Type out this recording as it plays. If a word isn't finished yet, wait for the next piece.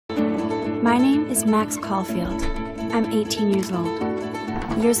My name is Max Caulfield. I'm 18 years old.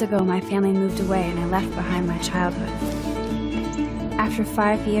 Years ago, my family moved away and I left behind my childhood. After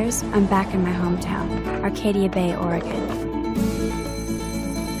 5 years, I'm back in my hometown, Arcadia Bay, Oregon.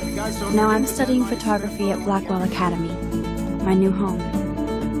 Now I'm studying photography at Blackwell Academy, my new home.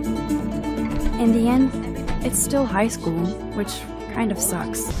 In the end, it's still high school, which kind of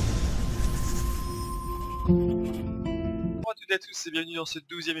sucks. Bonjour à toutes et à tous et bienvenue dans ce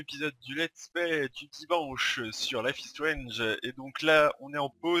 12e épisode du Let's Play du Dimanche sur Life is Strange. Et donc là on est en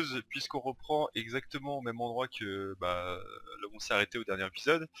pause puisqu'on reprend exactement au même endroit que là où on s'est arrêté au dernier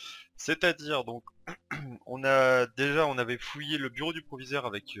épisode. C'est-à-dire donc on avait fouillé le bureau du proviseur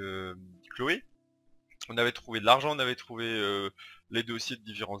avec Chloé. On avait trouvé de l'argent, on avait trouvé les dossiers de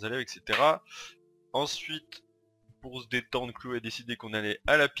différents élèves, etc. Ensuite, pour se détendre, Chloé a décidé qu'on allait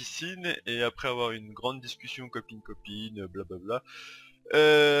à la piscine, et après avoir une grande discussion copine-copine, blablabla,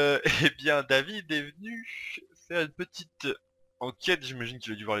 et bien David est venu faire une petite enquête, j'imagine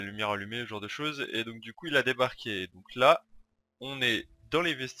qu'il a dû voir les lumières allumées, ce genre de choses, et donc du coup il a débarqué. Donc là, on est dans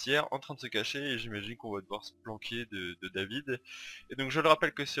les vestiaires, en train de se cacher, et j'imagine qu'on va devoir se planquer de David. Et donc je le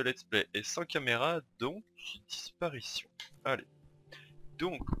rappelle que ce let's play est sans caméra, donc disparition. Allez,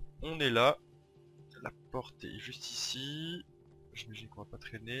 donc on est là. La porte est juste ici. J'imagine qu'on va pas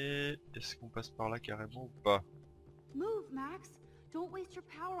traîner. Est-ce qu'on passe par là carrément ou pas? Move, Max. Don't waste your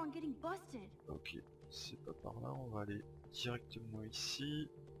power on getting busted. Ok, c'est pas par là, on va aller directement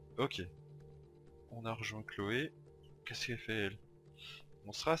ici. Ok. On a rejoint Chloé. Qu'est-ce qu'elle fait elle?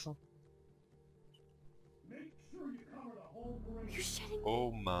 On se race hein?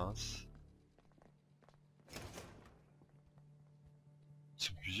 Oh mince. Ils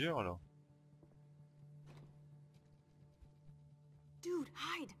sont plusieurs là. Dude,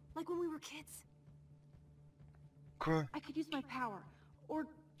 hide, like when we were kids. Quoi? I could use my power, or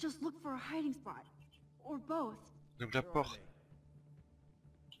just look for a hiding spot, or both. Donc la porte.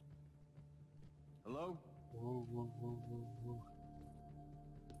 Hello? Oh, oh, oh, oh, oh.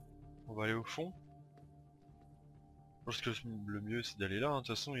 On va aller au fond. Je pense que le mieux c'est d'aller là, hein. De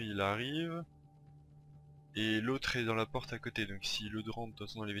toute façon il arrive. Et l'autre est dans la porte à côté, donc si l'autre rentre, de toute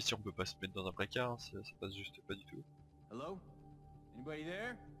façon dans les vestiaires on peut pas se mettre dans un placard, hein. Ça passe juste pas du tout. Hello? Anybody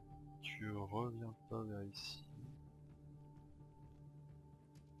there? Tu reviens pas vers ici.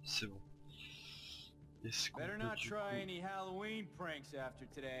 C'est bon. Est-ce qu'on Better peut not du coup... try any Halloween pranks after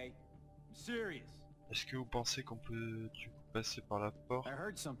today. I'm serious. Est-ce que vous pensez qu'on peut du coup passer par la porte? I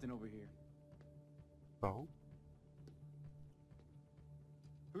heard something over here. Par où?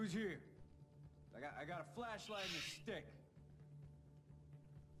 Who's here? I got a flashlight and a stick.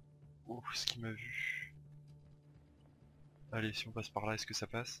 Oh, ce qu'il m'a vu. Allez, si on passe par là, est-ce que ça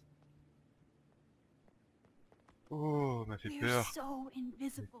passe? Oh, m'a fait peur. So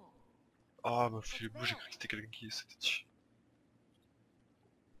invisible. Ah, m'a fait le bout, j'ai cru que c'était quelqu'un qui s'était dessus.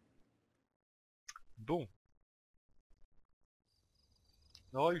 Bon.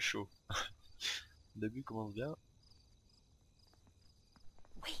 On aura eu chaud. Le début commence bien.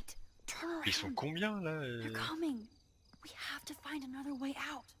 Wait, turn Ils sont around. combien là They're coming. We have to find another way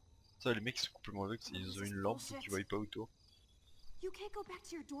out. Ça, les mecs ils sont complètement aveugles, ils ont une lampe et qu'ils voient pas autour. You can't go back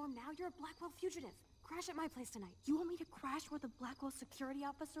to your dorm now. You're a Blackwell fugitive. Crash at my place tonight. You want me to crash where the Blackwell security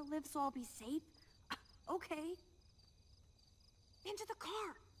officer lives so I'll be safe? Okay. Into the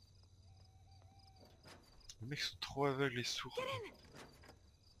car. Les mecs sont trop aveugles et sourds. Get in.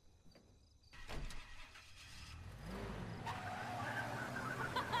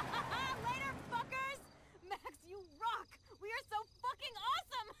 Later, fuckers. Max, you rock. We are so fucking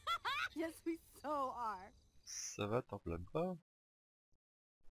awesome. Yes, we so are. Ça va, t'en blâmes pas?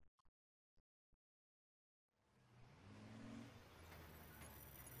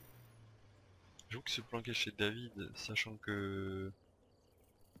 J'avoue que se planquer chez David, sachant que...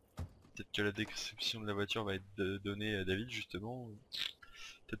 Peut-être que la description de la voiture va être donnée à David justement.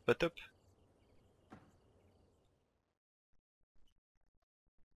 Peut-être pas top.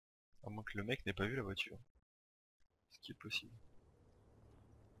 À moins que le mec n'ait pas vu la voiture. Ce qui est possible.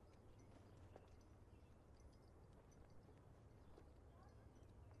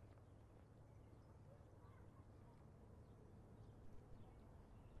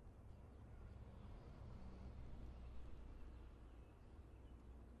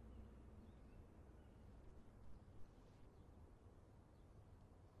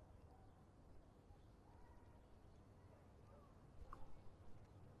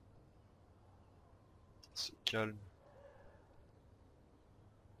 Se calme.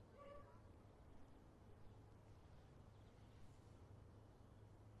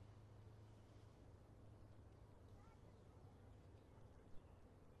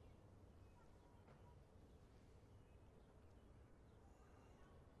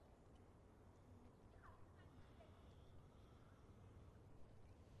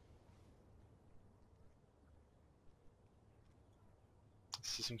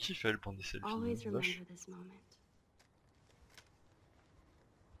 C'est son kiff elle prendre des selfies. Always Vache. remember this moment.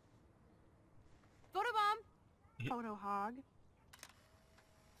 Photobomb! Photo hog.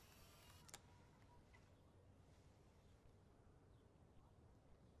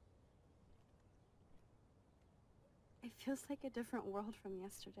 It feels like a different world from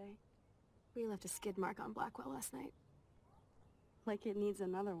yesterday. We left a skid mark on Blackwell last night. Like it needs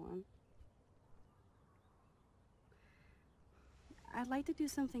another one. I'd like to do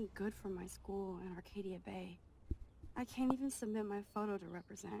something good for my school in Arcadia Bay. I can't even submit my photo to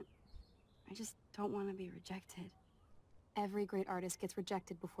represent. I just don't want to be rejected. Every great artist gets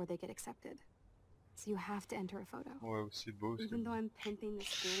rejected before they get accepted. So you have to enter a photo. Ouais, c'est beau, c'est Even though I'm pimping the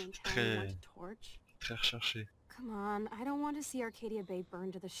school and telling Très- them what to torch. très recherché. Come on, I don't want to see Arcadia Bay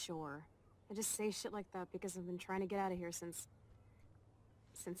burned to the shore. I just say shit like that because I've been trying to get out of here since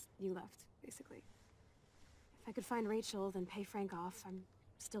you left, basically. If I could find Rachel, then pay Frank off, I'm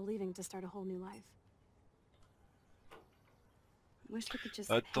still leaving to start a whole new life. Wish we could just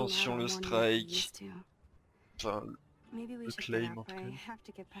Attention, hang le out on one like we strike. used to. Enfin, Maybe we le should claim get en up, tout I cas. have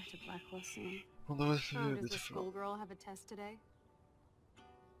to get back to Blackwell soon. On devrait Oh, faire does des the efforts. schoolgirl have a test today?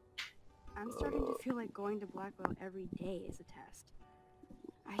 I'm starting to feel like going to Blackwell every day is a test.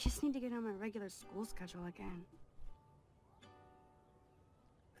 I just need to get on my regular school schedule again.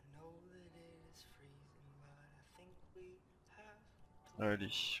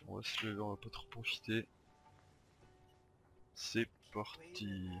 Allez, on va se lever, on va pas trop profiter. C'est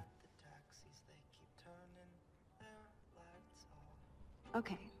parti.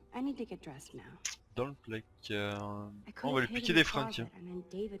 Okay, I need to get dressed now. Dans le placard. I On va lui could have piquer hid in des the fringues, closet tiens. and then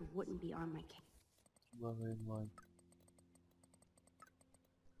David wouldn't be on my case. Ouais.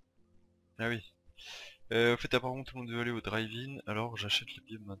 Ah oui. Au fait, apparemment tout le monde veut aller au drive-in, alors j'achète le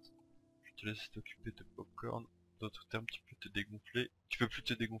billet maintenant. Je te laisse t'occuper de popcorn. D'autres termes, tu peux te dégonfler. Tu peux plus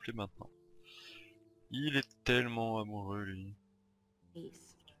te dégonfler maintenant. Il est tellement amoureux, lui.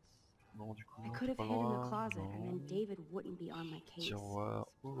 Case. Bon, du coup, I non, could t'as have pas le hid in the droit. closet and Non. then David wouldn't be on my case. Tiroir,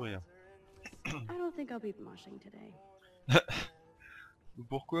 ouvrir. I don't think I'll be moshing today.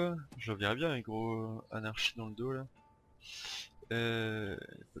 Pourquoi? Je le verrais bien avec gros anarchie dans le dos là.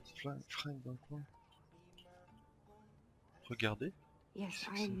 Petite fringue dans le coin. Regardez. Yes,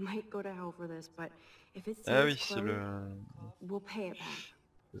 I might go to hell for this, but if it's Ah oui, David's c'est clothes, le... we'll pay it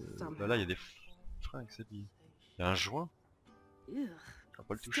back. bah là il y a des fringues, c'est dit. Il y a un joint, Ugh, on va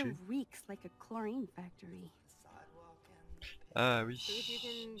pas le still toucher. reeks like a chlorine factory. Ah oui. See if you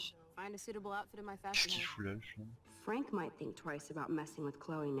can find a suitable outfit in my Qu'est-ce fashion qu'il house. fout là le flingue? Frank might think twice about messing with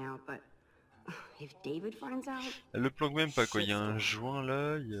Chloe now, but if David finds out, Elle le planque même pas quoi, il y a un joint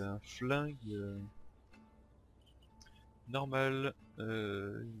là, il y a un flingue, il y a... Normal,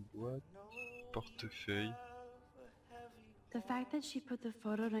 une boîte, portefeuille. the fact that she put the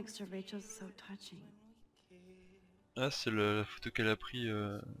photo next to Rachel's is so touching. Ah c'est la photo qu'elle a pris,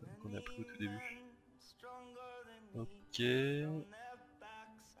 qu'on a pris au tout début. Ok.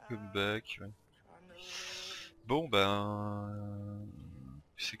 Come back, ouais. Bon ben...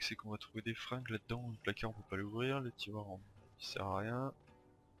 c'est qu'on va trouver des fringues là-dedans, le placard on peut pas l'ouvrir, le tiroir il sert à rien.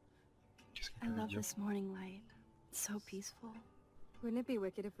 Qu'est-ce qu'on I peut lui love dire? this morning light. It's so peaceful. Wouldn't it be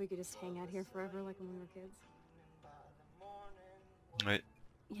wicked if we could just hang out here forever like when we were kids? Ouais.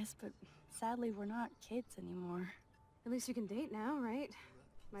 Yes, but sadly we're not kids anymore. At least you can date now, right?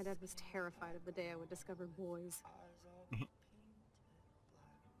 My dad was terrified of the day I would discover boys.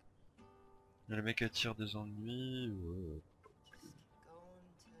 Le mec attire des ennuis,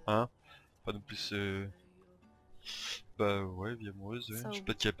 hein? Pas non plus bah ouais, vie amoureuse, ouais. Je sais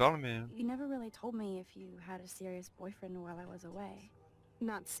pas de qui elle parle mais... You never really told me if you had a serious boyfriend while I was away.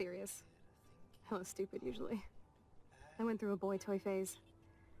 Not serious. Hella stupid usually. I went through a boy toy phase.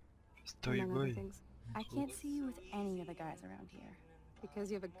 Toy among other boy. things. I can't see you with any of the guys around here. Because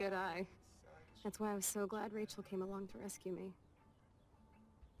you have a good eye. That's why I was so glad Rachel came along to rescue me.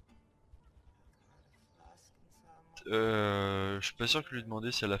 Je suis pas sûr que lui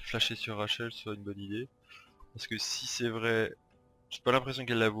demander si elle a flashé sur Rachel soit une bonne idée. Parce que si c'est vrai, j'ai pas l'impression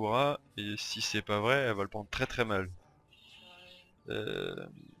qu'elle l'avouera. Et si c'est pas vrai, elle va le prendre très très mal.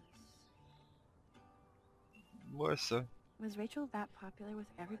 Ouais ça. Was Rachel that popular with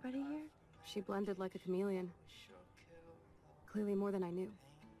everybody here? She blended like a chameleon. Clearly more than I knew.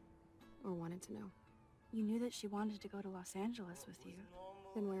 Or wanted to know. You knew that she wanted to go to Los Angeles with you.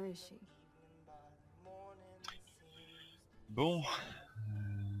 Then where is she? Bon.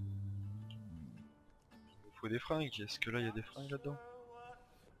 Il faut des fringues. Est-ce que là il y a des fringues là-dedans?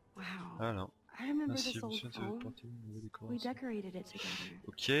 Wow. Ah non. I remember Merci, this vous old souhaite phone. porter une nouvelle We décoration. decorated it together.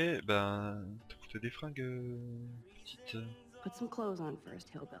 Ok, ben trouve-toi des fringues petites. Put some clothes on first,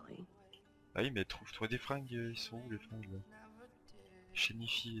 hillbilly. Ah oui, mais trouve-toi des fringues, ils sont où les fringues là?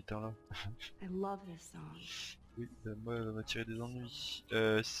 Shenifi est là. I love this song. Oui, bah, moi elle va m'attirer des ennuis.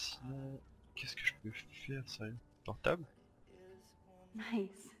 Sinon, qu'est-ce que je peux faire, sérieux? Portable?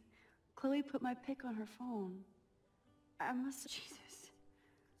 Nice. Chloe put my pic on her phone. I must... Jesus.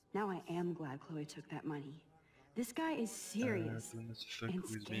 Now I am glad Chloe took that money. This guy is serious and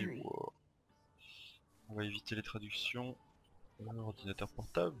scary. Wow. On va éviter les traductions. Ordinateur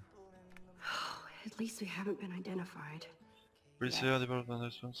portable. At least we haven't been identified. Police development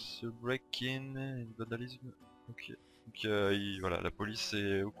response break-in et vandalisme. Ok. Donc voilà, la police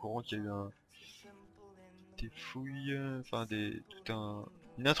est au courant qu'il y a eu des fouilles, enfin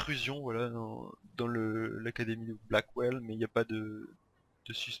une intrusion, voilà, dans l'académie de Blackwell, mais il n'y a pas de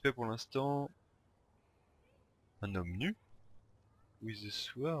suspect pour l'instant. Un homme nu with a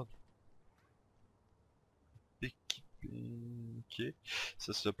sword. Équipé. Ok.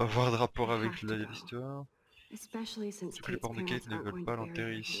 Ça doit pas avoir de rapport avec l'histoire. Surtout que les parents de Kate ne veulent pas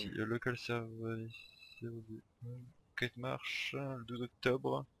l'enterrer ici. Le local service. Kate marche le 12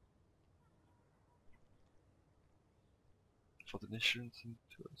 octobre. For the nation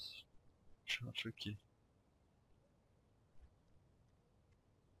Charge, ok.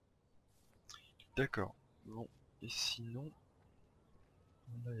 D'accord. Bon. Et sinon...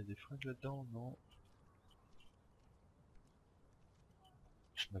 Là il y a des fringues là-dedans, non?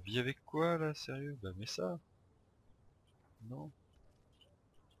 Je m'habille avec quoi là, sérieux? Bah mais ça. Non.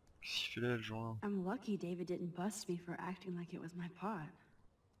 Qu'est-ce qu'il fait là le joint? I'm lucky David didn't bust me for acting like it was my pot.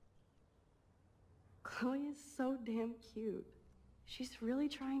 Chloe is so damn cute. She's really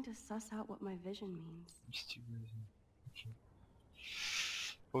trying to suss out what my vision means.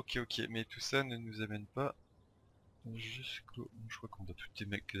 Ok, ok, mais tout ça ne nous amène pas jusqu'au... Je crois qu'on doit tout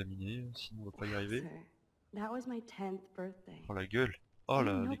examiner, sinon on va pas y arriver. That was my 10th birthday. Oh la gueule! Oh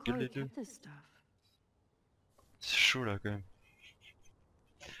là, les gueules les deux! C'est chaud là quand même.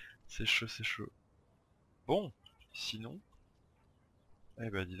 C'est chaud, c'est chaud. Bon, sinon... Eh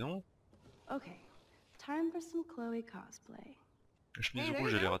bah dis donc. Ok, time for some Chloe cosplay. La chemise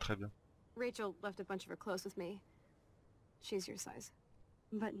rouge elle ira très bien. Rachel left a bunch of her clothes with me. She's your size.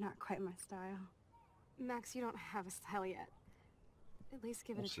 But not quite my style. Max, you don't have a style yet. At least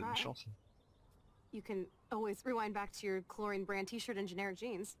give it a C'est try. méchant ça. You can always rewind back to your chlorine brand t-shirt and generic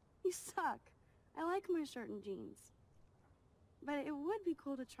jeans. You suck. I like my shirt and jeans. But it would be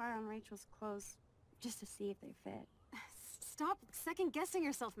cool to try on Rachel's clothes just to see if they fit. Stop second-guessing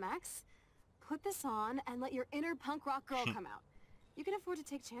yourself, Max. Put this on and let your inner punk rock girl come out. You can afford to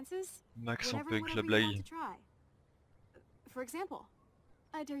take chances. Max en Whatever, peut avec la whatever you want blague. to try. For example,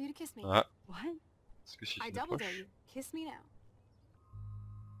 I dare you to kiss me. Ah. What? Est-ce que si I tu double dare m'approches? you. Kiss me now.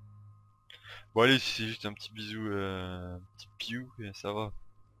 Bon allez, si c'est juste un petit bisou, un petit piou, et ça va.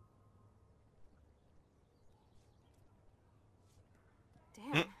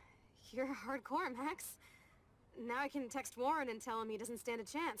 Damn, you're hardcore, Max. Now I can text Warren and tell him he doesn't stand a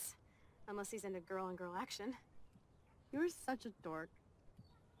chance. Unless he's into girl-on-girl action. You're such a dork.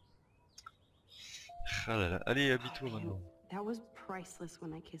 Ah là là, allez, habille-toi maintenant. That was priceless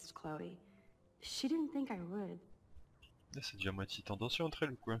when I kissed Chloe. She didn't think I would. Là c'est déjà moitié tendancieux entre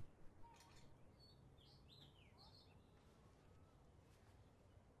elles ou quoi?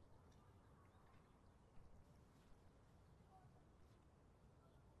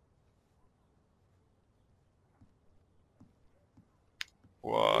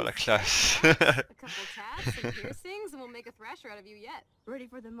 Wow, la classe. A couple tats and piercings and we'll make a thrasher out of you yet. Ready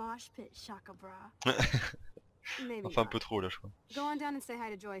for the mosh pit, Shaka Bra. Maybe Enfin un not. peu trop là je crois. Go on down and say hi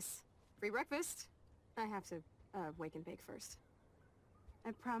to Joyce. Free breakfast? I have to, wake and bake first.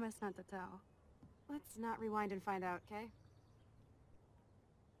 I promise not to tell. Let's not rewind and find out, okay?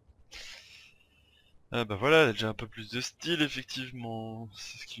 Ah bah voilà, elle a déjà un peu plus de style effectivement.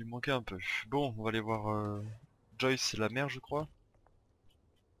 C'est ce qui lui manquait un peu. Bon, on va aller voir Joyce, c'est la mère je crois.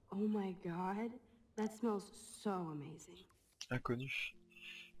 Oh my god, that smells so amazing. Inconnu.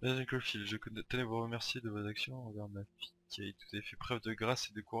 Madame Clofield, je tenais à vous remercier de vos actions envers ma fille Kate. Vous avez fait preuve de grâce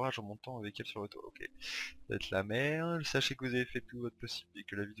et de courage en montant avec elle sur le toit. Ok. Vous êtes la mère. Sachez que vous avez fait tout votre possible et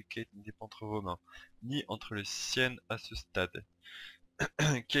que la vie de Kate n'était pas entre vos mains, ni entre les siennes à ce stade.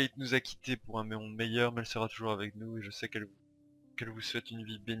 Kate nous a quittés pour un monde meilleur, mais elle sera toujours avec nous et je sais qu'elle vous souhaite une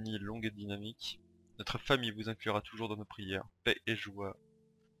vie bénie, longue et dynamique. Notre famille vous inclura toujours dans nos prières. Paix et joie.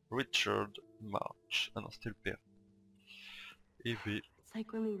 Richard March. Ah non, c'était le père. Et B.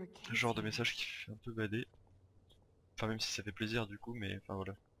 Genre de message qui fait un peu bader. Enfin même si ça fait plaisir du coup, mais enfin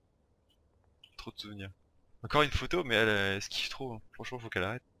voilà. Trop de souvenirs. Encore une photo, mais elle se kiffe trop. Hein. Franchement faut qu'elle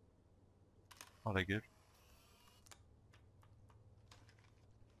arrête. Oh la gueule.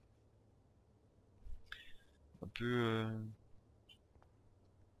 peu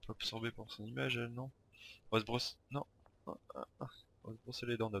absorbée par son image, elle, non? On va se brosser... Non. On va se brosser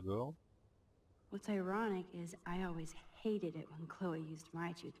les dents d'abord. What's ironic is I always hated it when Chloe used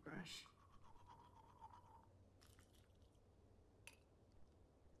my toothbrush.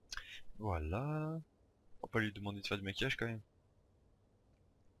 Voilà. On va pas lui demander de faire du maquillage quand même.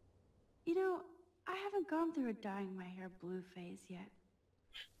 You know, I haven't gone through a dyeing my hair blue phase yet.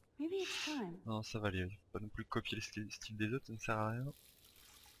 Maybe it's time. Non, ça va aller. Faut pas non plus copier le style des autres, ça ne sert à rien.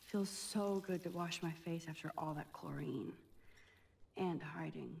 Feels so good to wash my face after all that chlorine. And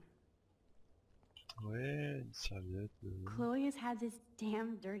hiding. Ouais, une serviette. Chloe has had this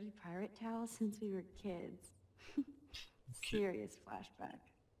damn dirty pirate towel since we were kids. Serious flashback.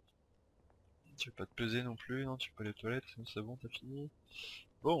 Tu veux pas te peser non plus, non? Tu veux pas aller aux toilettes? C'est bon, t'as fini?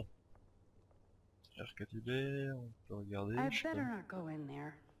 Bon. Air cathulaire, on peut regarder. I better not go in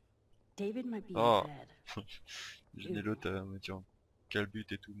there. David might be Oh. in bed. J'ai l'autre, tiens, calbut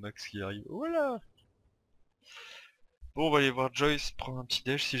et tout, Max qui arrive. Voilà. Bon, on va aller voir Joyce prendre un petit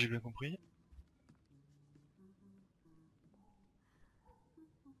déj si j'ai bien compris.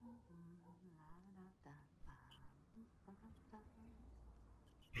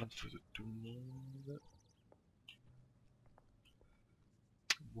 Plein de photos de tout le monde.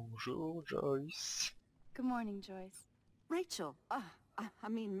 Bonjour Joyce. Good morning, Joyce. Rachel, I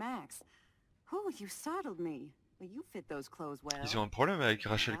mean Max. Oh, you startled me. Well, you fit those clothes well. Ils ont un problème avec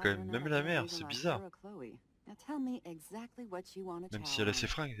Rachel quand même, même la mère, c'est bizarre. Now tell me exactly what you want to Même si elle a ses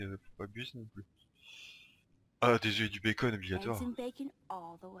fringues, faut pas abuser non plus. Ah, des œufs et du bacon obligatoire. Eggs and bacon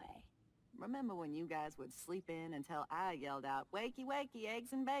all the way. Remember when you guys would sleep in until I yelled out, wakey, wakey,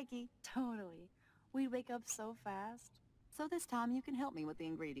 eggs and bakey? Totally. We'd wake up so fast. So this time you can help me with the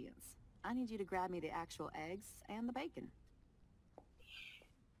ingredients. I need you to grab me the actual eggs and the bacon.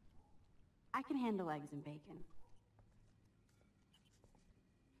 I can handle eggs and bacon.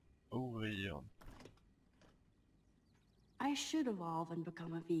 Ouvrir. I should evolve and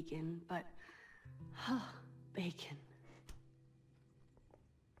become a vegan, but... bacon.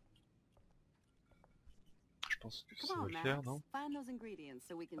 Je pense que ça Come va on, le faire, Max. non? Find those ingredients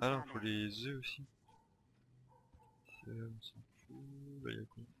so we can Ah non, try faut them. les œufs aussi. On s'en fout. Là, y a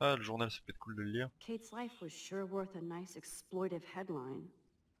quoi? Ah, le journal, ça peut être cool de le lire. Kate's life was sure worth a nice exploitive headline.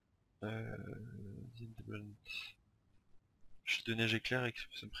 Chute de neige éclair,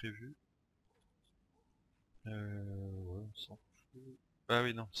 explosion prévue. Ouais, on s'en fout. Ah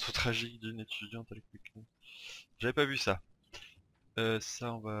oui, non, saut tragique d'une étudiante avec les... J'avais pas vu ça.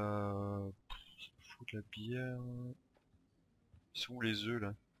 Ça, on va... foutre la bière... Sont où les œufs,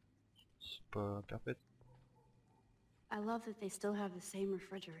 là? C'est pas perpète. I love that they still have the same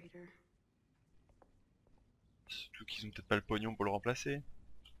refrigerator. Surtout qu'ils ont peut-être pas le pognon pour le remplacer.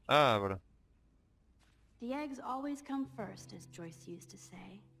 Ah, voilà. The eggs always come first, as Joyce used to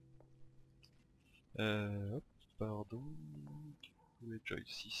say. Hop, pardon. Où est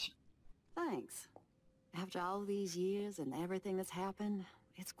Joyce? Ici. Thanks. After all these years and everything that's happened,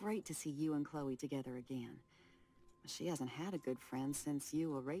 it's great to see you and Chloe together again. She hasn't had a good friend since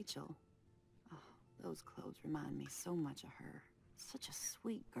you or Rachel. Oh, those clothes remind me so much of her. Such a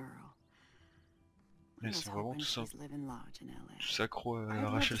sweet girl. I Ils was sont vraiment hoping tous, she's living large in LA. tous accros à I'd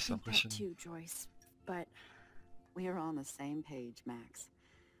love Rachel, to c'est think that impressionnant. too, Joyce, but We're on the same page, Max.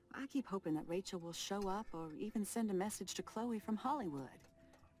 I keep hoping that Rachel will show up or even send a message to Chloe from Hollywood.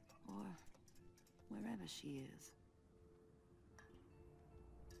 Or wherever she is.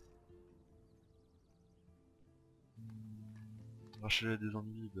 Rachel a des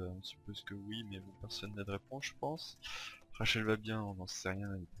ennuis, bah, on suppose que oui, mais bon, personne n'a de réponse, je pense. Rachel va bien, on n'en sait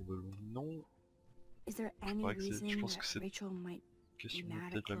rien, et probablement non. is there any Ouais, que c'est- je reason pense que that c'est Rachel might be question mad at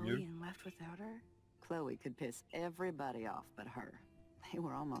peut-être la Chloe mieux. and left without her? Chloe could piss everybody off but her. They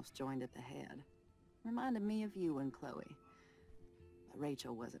were almost joined at the head. Reminded me of you and Chloe. But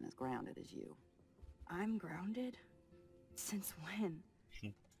Rachel wasn't as grounded as you. I'm grounded? Since when?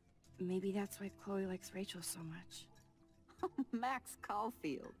 Hmm. Maybe that's why Chloe likes Rachel so much. Max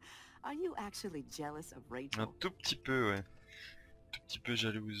Caulfield, are you actually jealous of Un Rachel? tout petit peu, ouais. Un tout petit peu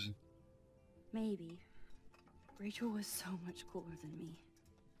jalouse. Maybe. Rachel was so much cooler than me.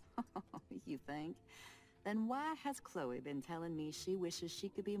 You think? Then why has Chloe been telling me she wishes she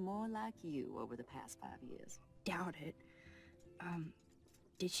could be more like you over the past 5 years? Doubt it.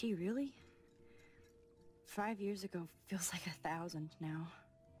 Did she really? 5 years ago feels like 1,000 now.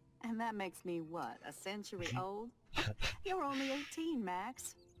 And that makes me what, a century old? You're only 18,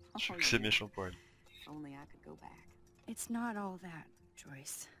 Max. Je trouve Oh, que c'est yeah. méchant pour elle. If only I could go back. It's not all that,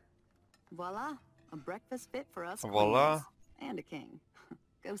 Joyce. Voila, a breakfast fit for us Voila. queens. And a king.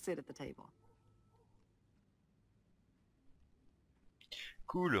 Go sit at the table.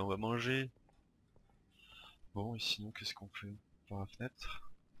 Cool, on va manger. Bon, et sinon, qu'est-ce qu'on fait par la fenêtre?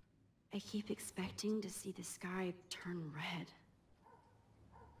 I keep expecting to see the sky turn red.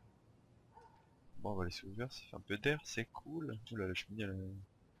 Bon, on va laisser ouvert, ça fait un peu d'air, c'est cool. Oula, la cheminée, elle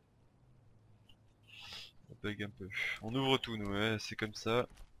bug un peu. On ouvre tout, nous, ouais, c'est comme ça.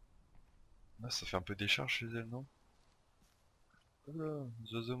 Ah, ça fait un peu décharge chez elle, non? Oula,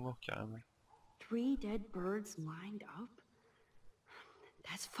 des oiseaux morts, carrément. 3 dead birds lined up?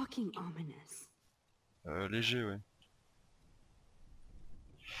 That's fucking ominous. Léger, ouais.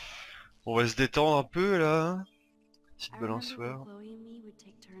 On va se détendre un peu, là. Hein. Petite I remember when balançoire. Chloe and me would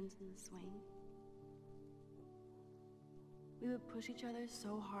take turns in the swing. We would push each other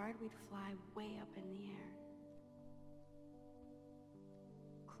so hard we'd fly way up in the air.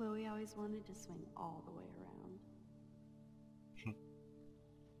 Chloe always wanted to swing all the way around.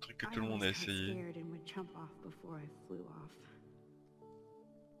 Truc que tout le monde a I always got essayé. scared and would jump off before I flew off.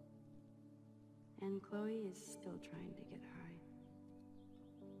 And Chloe is still trying to get high.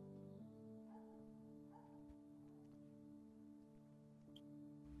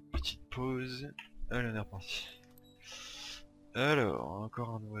 Petite pause. Allez, on est reparti. Alors, encore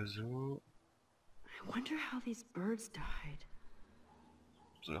un oiseau. I wonder how these birds died.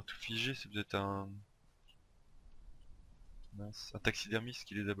 Ça a l'air tout figé, c'est peut-être un... Mince, un taxidermiste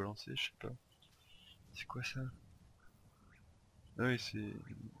qui les a balancés, je sais pas. C'est quoi ça? Ah oui, c'est...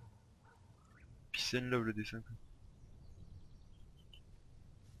 Peace and Love le dessin quoi.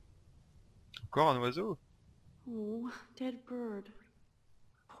 Encore un oiseau? Oh, dead bird.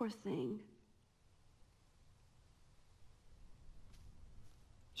 Poor thing.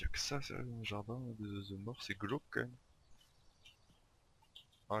 Y'a que ça dans le jardin, des oiseaux morts, c'est glauque quand même.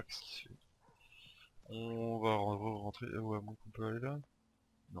 Ah, qu'est-ce qu'il fait? On va rentrer... ouais, bon, on peut aller là?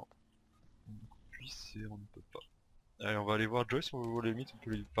 Non. On puisse et on ne peut pas. Allez, on va aller voir Joyce, on va limite, on peut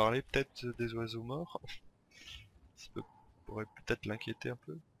lui parler peut-être des oiseaux morts. Ça pourrait peut-être l'inquiéter un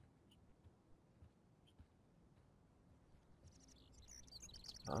peu.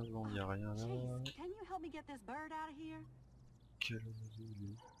 Ah bon, il n'y a rien là. Jeez, can you help me get this bird out of here? Quel oiseau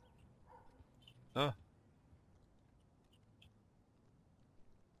il est? Ah,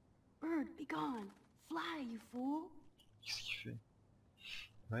 Bird, be gone. Fly, you fool. qu'est-ce qu'il fait?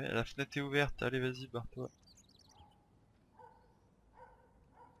 Ouais, la fenêtre est ouverte, allez vas-y, barre-toi.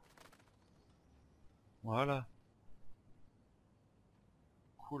 Voilà.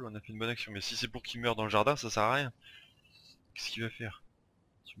 Cool, on a fait une bonne action, mais si c'est pour qu'il meure dans le jardin, ça sert à rien. Qu'est-ce qu'il va faire?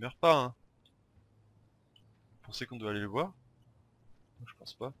 Tu meurs pas, hein? Vous pensez qu'on doit aller le voir? Moi, je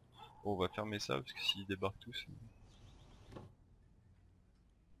pense pas. Bon, on va fermer ça, parce que s'ils débarquent tous...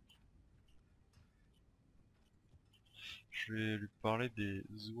 Je vais lui parler des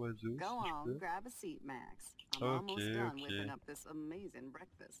oiseaux, Go si je on, peux. grab a seat, Max. I'm Ok, almost done ok. whipping up this amazing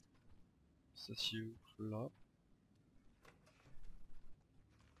breakfast. Ça s'y ouvre là.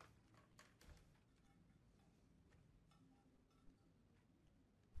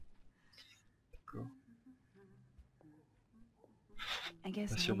 D'accord. I guess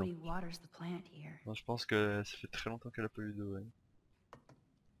Passionnant. nobody waters the plant here. Non, je pense que ça fait très longtemps qu'elle a pas eu d'eau, ouais.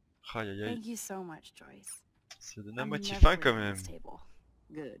 Aïe aïe aïe. Thank you so much, Joyce. C'est donné à I'm moitié never faim quand leaving même. this table.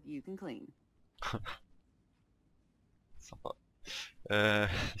 Good, you can clean. Sympa.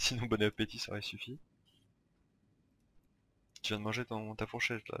 Sinon bon appétit, ça aurait suffi. Tu viens de manger ta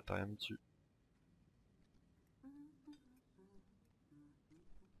fourchette là, t'as rien mis dessus.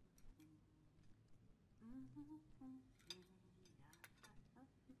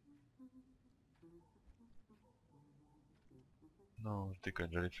 Non, je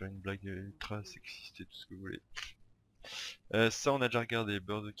déconne, j'allais faire une blague ultra sexiste et tout ce que vous voulez. Ça on a déjà regardé,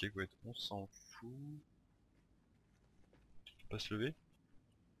 beurre de cacahuète, on s'en fout. Faut pas se lever.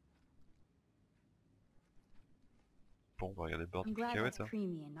 Bon, on va regarder beurre de I'm glad cacahuète. that's Hein.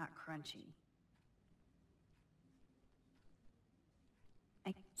 creamy and not crunchy.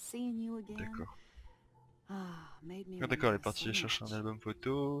 Seeing you again. D'accord. Ah, made me Ah, d'accord, elle est realize partie so chercher un much. album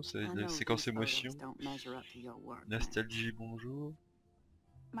photo, c'est I la know séquence these photos émotion. don't measure up to your work, Max. Nostalgie, bonjour.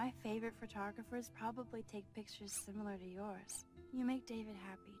 My favorite photographers probably take pictures similar to yours. You make David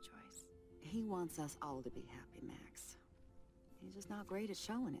happy, Joyce. He wants us all to be happy, Max. He's just not great at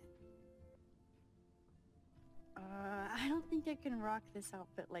showing it. I don't think I can rock this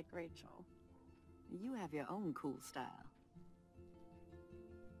outfit like Rachel. You have your own cool style.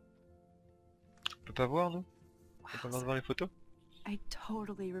 On peut pas voir nous? On peut pas Wow, voir les photos? I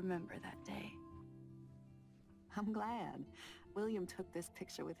totally remember that day. I'm glad. William took this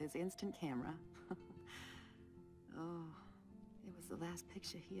picture with his instant camera. Oh, it was the last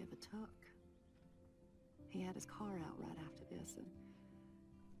picture he ever took. He had his car out right after this, and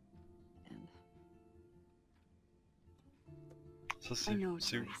Ça I know,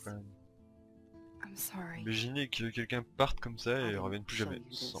 c'est ouf Joyce. quand même. I'm sorry. Imaginez que quelqu'un parte comme ça et I revienne plus show jamais, you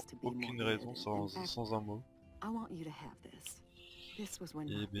this sans to be aucune more raison, evident. In fact, sans un mot. I want you to have this. This was when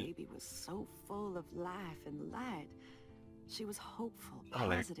Eh my bien. baby was so full of life and light. She was hopeful, Oh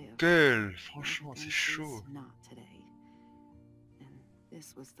la positive. gueule, franchement, c'est Everything chaud. she's not today. And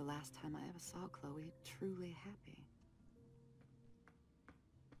this was the last time I ever saw Chloe truly happy.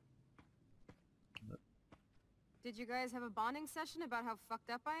 Did you guys have a bonding session about how fucked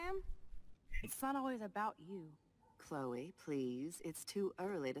up I am? It's not always about you. Chloe, please, it's too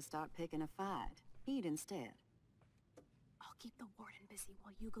early to start picking a fight. Eat instead. I'll keep the warden busy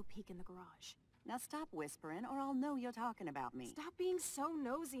while you go peek in the garage. Now stop whispering or I'll know you're talking about me. Stop being so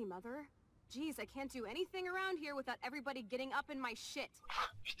nosy, Mother. Jeez, I can't do anything around here without everybody getting up in my shit.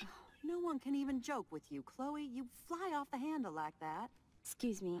 No one can even joke with you, Chloe. You fly off the handle like that.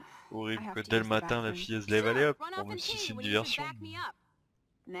 Excuse me. Horrible I have que to dès le use the matin la bathroom. fille elle se lève, allez hop, run bon off même and si pee c'est une when you should diversion. back me up.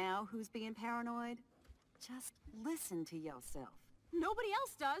 Now who's being paranoid? Just listen to yourself. Nobody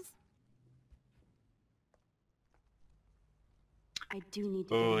else does. I do need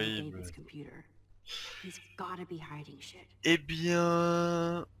to get into Horrible. David's computer. He's gotta be hiding shit. Eh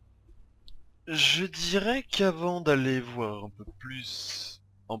bien... Je dirais qu'avant d'aller voir un peu plus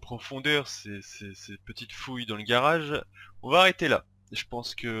en profondeur ces petites fouilles dans le garage, on va arrêter là. Je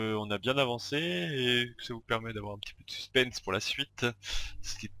pense qu'on a bien avancé et que ça vous permet d'avoir un petit peu de suspense pour la suite,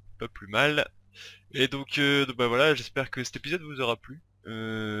 ce qui est pas plus mal. Et donc bah voilà, j'espère que cet épisode vous aura plu.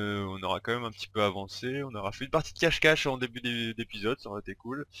 On aura quand même un petit peu avancé, on aura fait une partie de cache-cache en début d'épisode, ça aurait été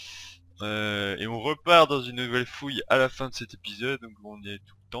cool. Et on repart dans une nouvelle fouille à la fin de cet épisode, donc on y est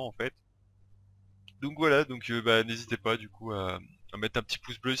tout le temps en fait. Donc voilà, donc bah, n'hésitez pas du coup à mettre un petit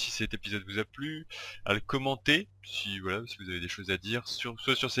pouce bleu si cet épisode vous a plu, à le commenter si voilà si vous avez des choses à dire,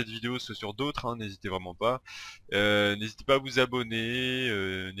 soit sur cette vidéo, soit sur d'autres, hein, n'hésitez vraiment pas. N'hésitez pas à vous abonner,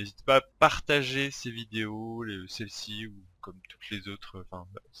 n'hésitez pas à partager ces vidéos, celles-ci ou comme toutes les autres, enfin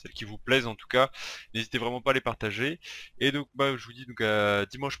celles qui vous plaisent en tout cas, n'hésitez vraiment pas à les partager. Et donc bah je vous dis donc à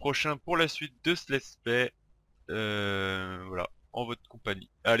dimanche prochain pour la suite de ce let's play, voilà, en votre compagnie.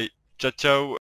 Allez, ciao ciao.